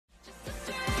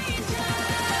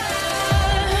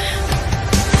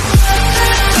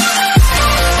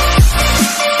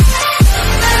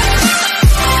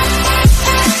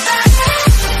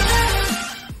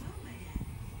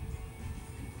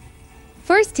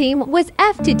team was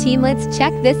F2PTEAM. Let's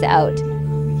check this out.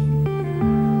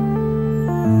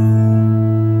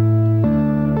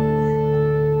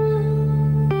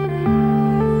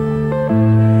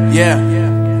 Yeah.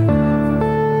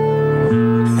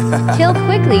 Kill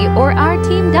quickly or our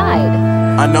team died.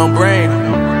 Unknown Brain.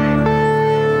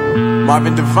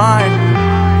 Marvin Divine.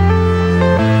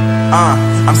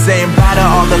 I'm saying bye to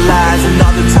all the lies and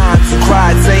all the times you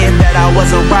cried, saying that I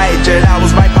wasn't right, yet I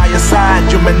was right by your side.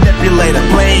 You manipulator,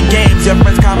 playing games, your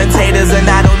friends commentators, and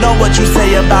I don't know what you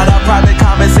say about our private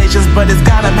conversations, but it's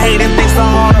got them hating. Thanks to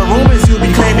all the rumors you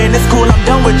be claiming. It's cool, I'm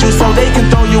done with you, so they can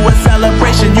throw you a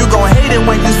celebration. You gon' hate it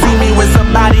when you see me with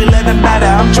somebody living better.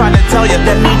 I'm trying to tell you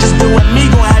that me just doing me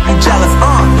gon' have you jealous.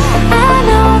 I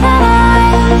know that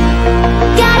I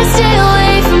gotta stay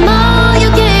away from all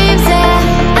your games, yeah.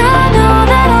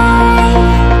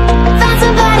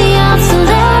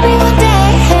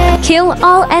 Kill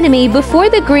all enemy before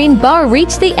the green bar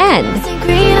reach the end.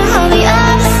 Green on the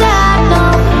other side, no.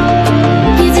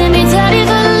 You did me dirty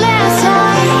for the last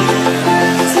time,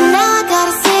 so now I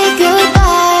gotta say goodbye.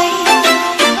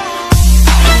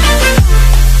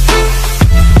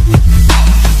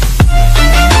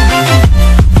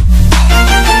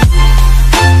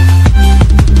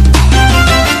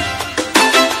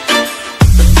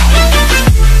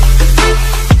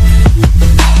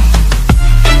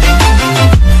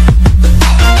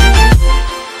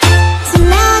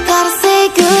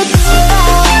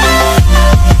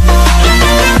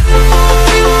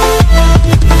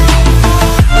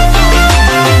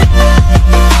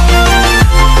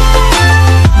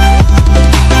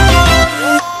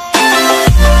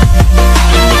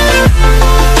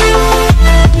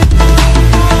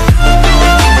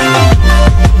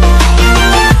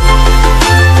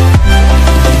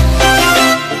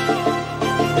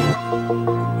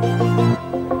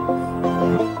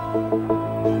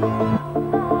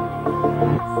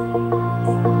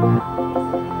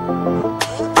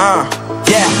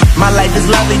 Yeah, my life is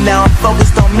lovely now, I'm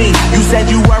focused on me. You said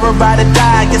you were about to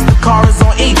die, I guess the car is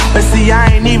on E. But see,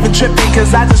 I ain't even tripping,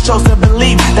 cause I just chose to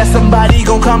believe that somebody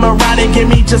gon' come around and give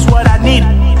me just what I need.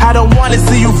 I don't wanna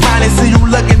see you flying, see you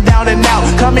looking down and out,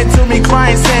 coming to me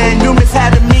crying, saying you miss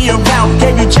having me around.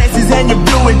 Gave you chances and you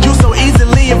blew it, you so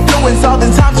easily influenced. All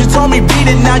the times you told me beat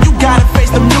it, now you gotta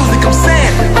face the music. I'm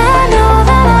saying I know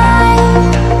that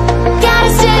I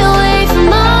gotta stay away from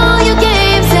all your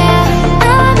games, yeah.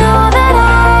 I know that I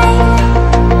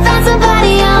found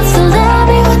somebody else to love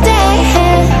me one day,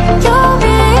 yeah. You'll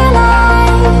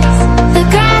realize the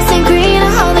grass ain't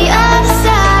greener on the other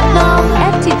side, no.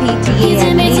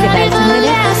 F2PTEAM made about 2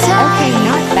 minutes. Okay,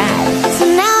 not bad. So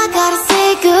now I gotta say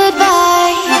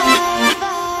goodbye.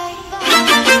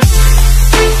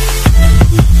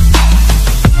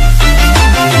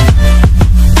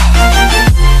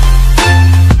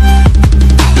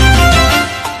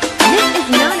 This is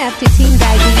non-F2PTEAM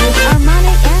guide we use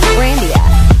Armani and Brandia.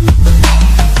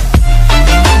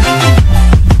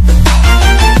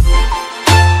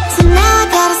 So now I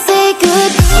gotta say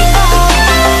goodbye.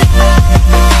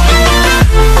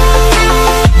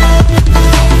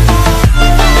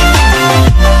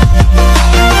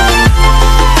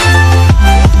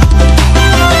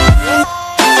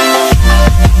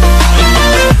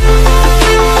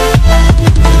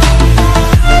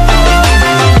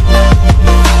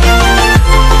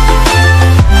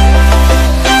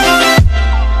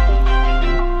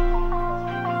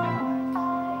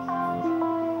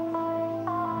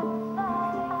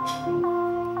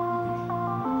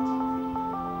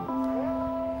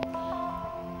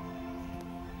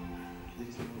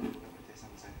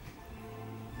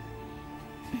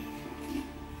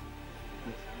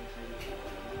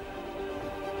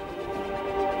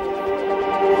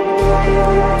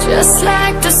 Just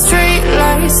like the street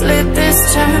lights lit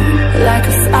this town, like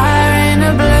a fire in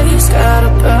a blaze, gotta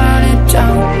burn it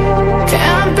down.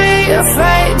 Can't be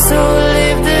afraid to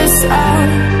leave this out.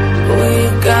 We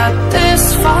got this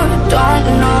far, don't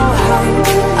know how.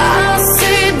 I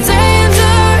see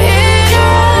danger in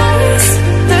your eyes.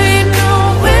 They know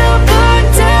we'll burn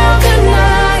down the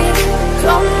night.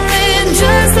 Coming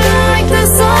just like the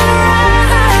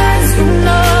sunrise. You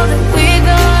know that we're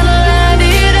gonna light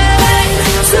it up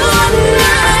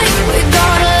tonight. We're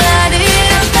gonna light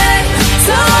it up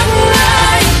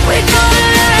tonight. We're gonna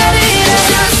light it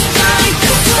up.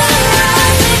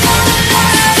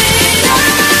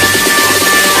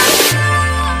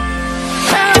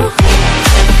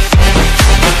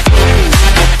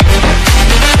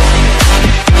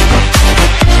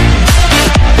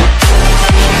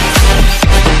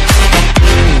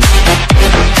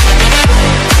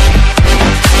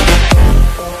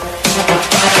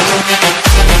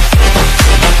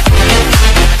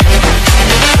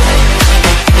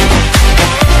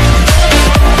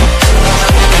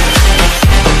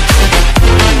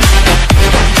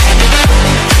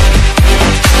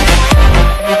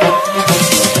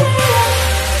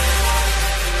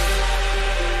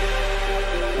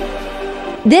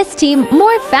 this team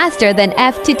more faster than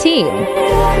F2TEAM.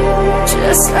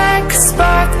 Just like a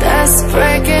spark that's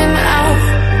breaking out.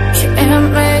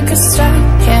 Can't make a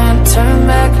stop, can't turn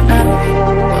back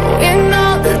now. We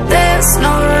know that there's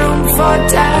no room for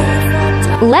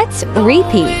doubt. Let's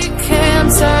repeat.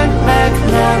 Can't turn back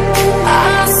now.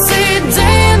 I see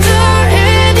danger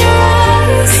in your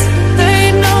eyes. They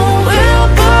know we'll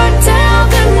burn down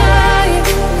the night.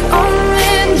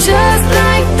 Only just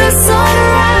like the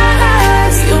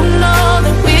sunrise. You know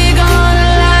that we gonna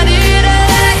light it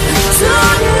up.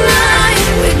 Tonight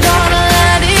we gonna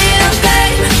light it up,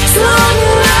 babe.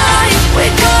 Tonight we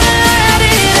gonna light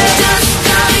it up. Just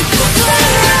like the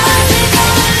sunrise, we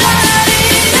gonna light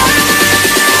it up.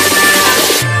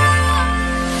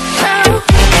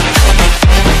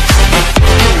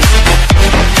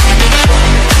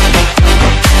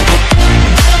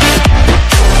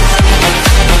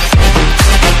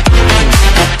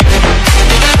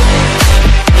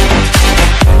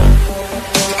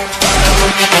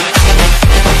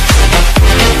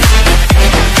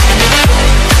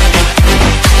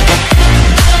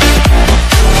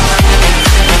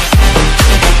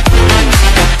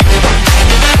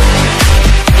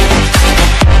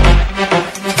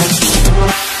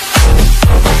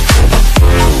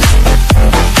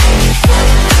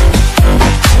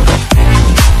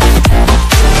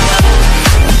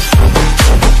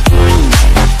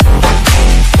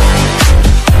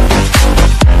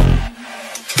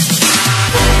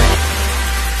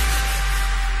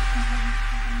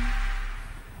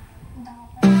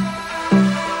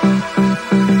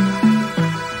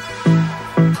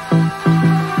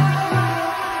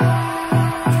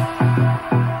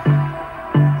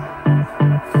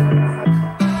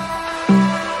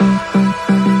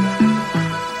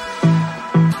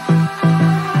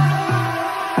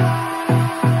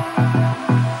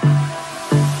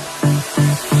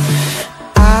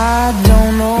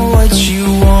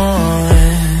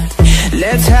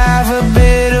 Let's have a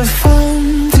bit of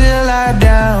fun till I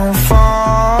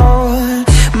downfall.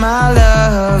 My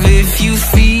love, if you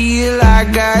feel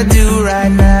like I do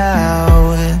right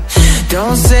now,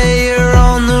 don't say you're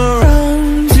on the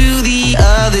run to the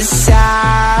other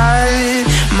side,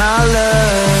 my love.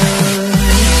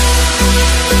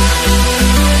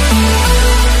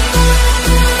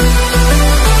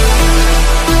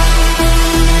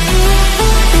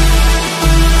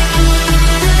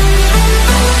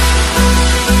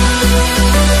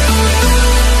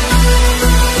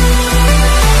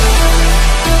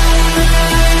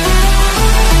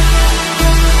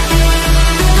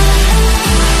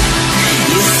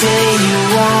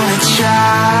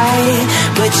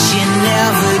 But you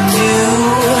never do.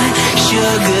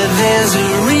 Sugar, there's a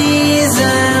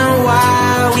reason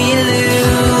why we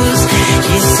lose.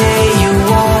 You say you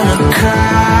wanna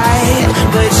cry,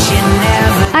 but you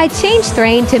never. I changed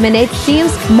train to minutes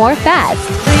seems more fast.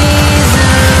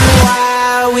 Reason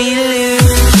why we lose.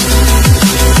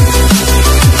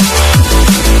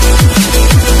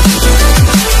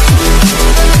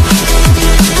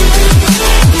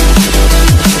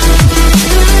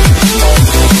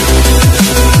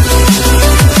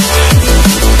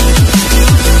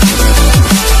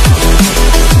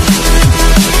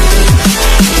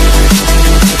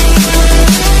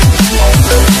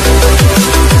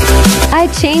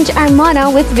 Change our mono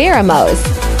with Veramos.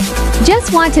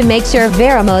 Just want to make sure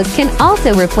Veramos can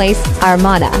also replace our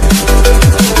mono.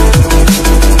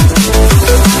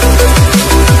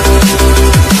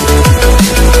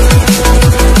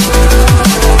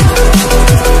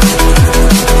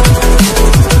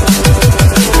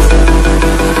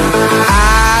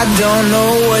 I don't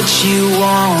know what you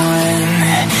want.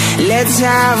 Let's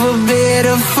have a bit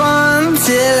of fun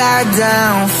till I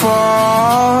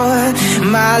downfall.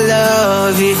 My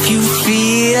love, if you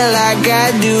feel like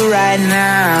I do right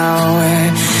now,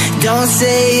 don't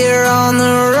say you're on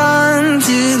the run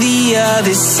to the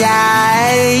other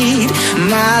side,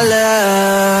 my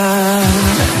love.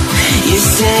 You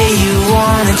say you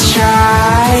wanna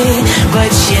try,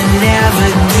 but you never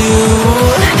do.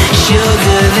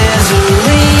 Sugar, there's a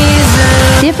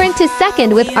reason. Different to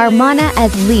second with Armana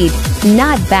as lead,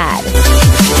 not bad.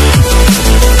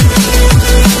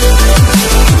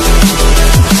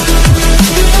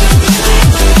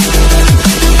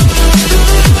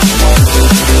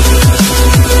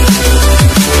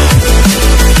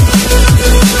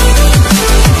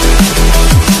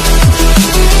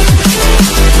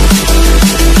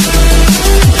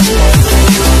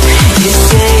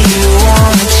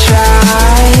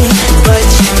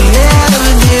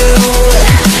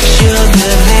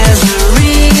 Sugar, there's a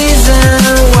reason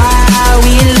why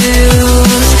we lose.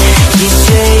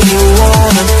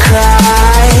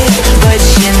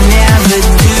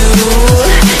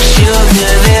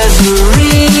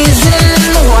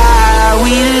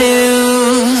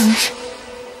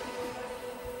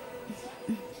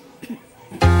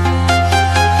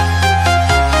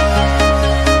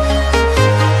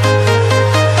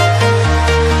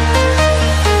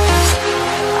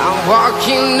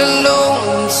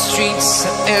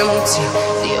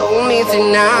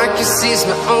 thing I can see is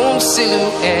my own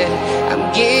silhouette.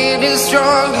 I'm getting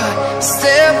stronger,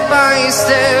 step by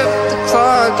step. The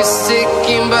clock is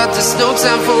ticking, but there's no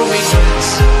time for regrets.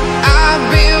 I've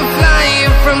been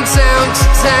flying from town to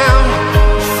town,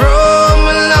 from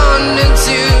London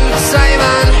to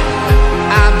Taiwan.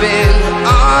 I've been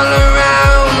all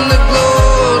around the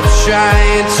globe,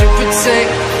 trying to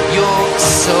protect your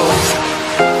soul.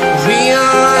 We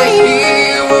are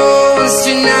heroes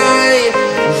tonight.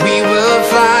 We will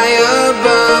fly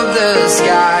above the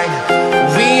sky.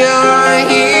 We are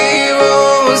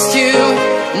heroes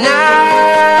tonight.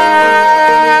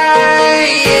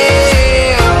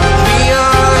 Yeah. We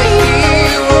are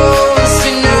heroes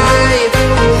tonight.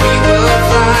 We will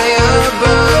fly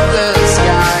above the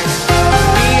sky.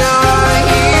 We are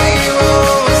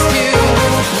heroes tonight.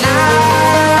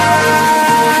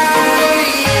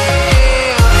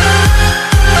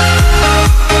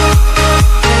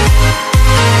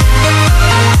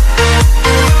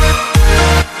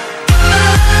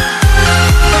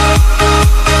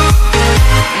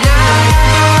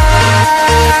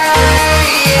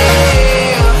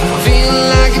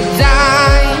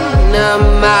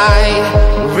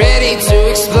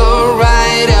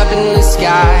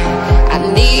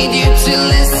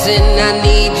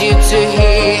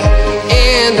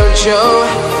 Show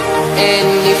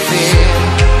any fear.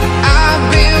 I've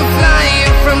been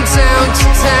flying from town to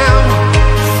town,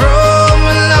 from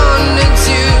London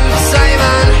to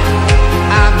Taiwan.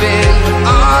 I've been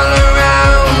all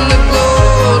around the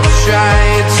globe,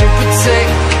 trying to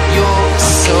protect your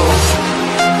soul.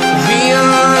 We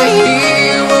are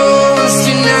heroes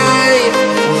tonight.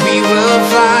 We will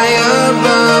fly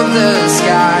above the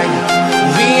sky.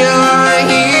 We are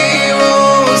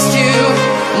heroes tonight.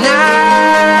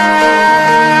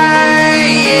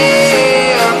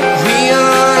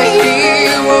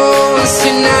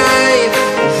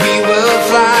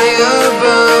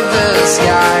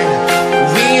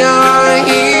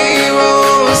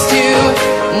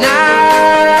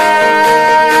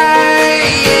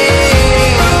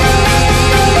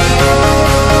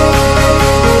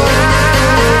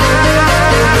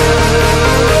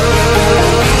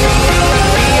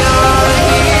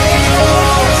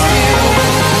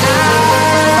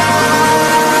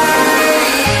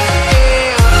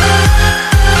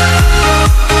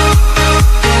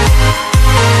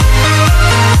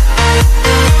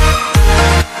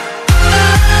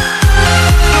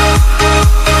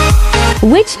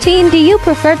 Which teen do you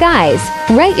prefer, guys?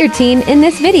 Write your teen in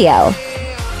this video.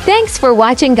 Thanks for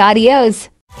watching, Gaudios.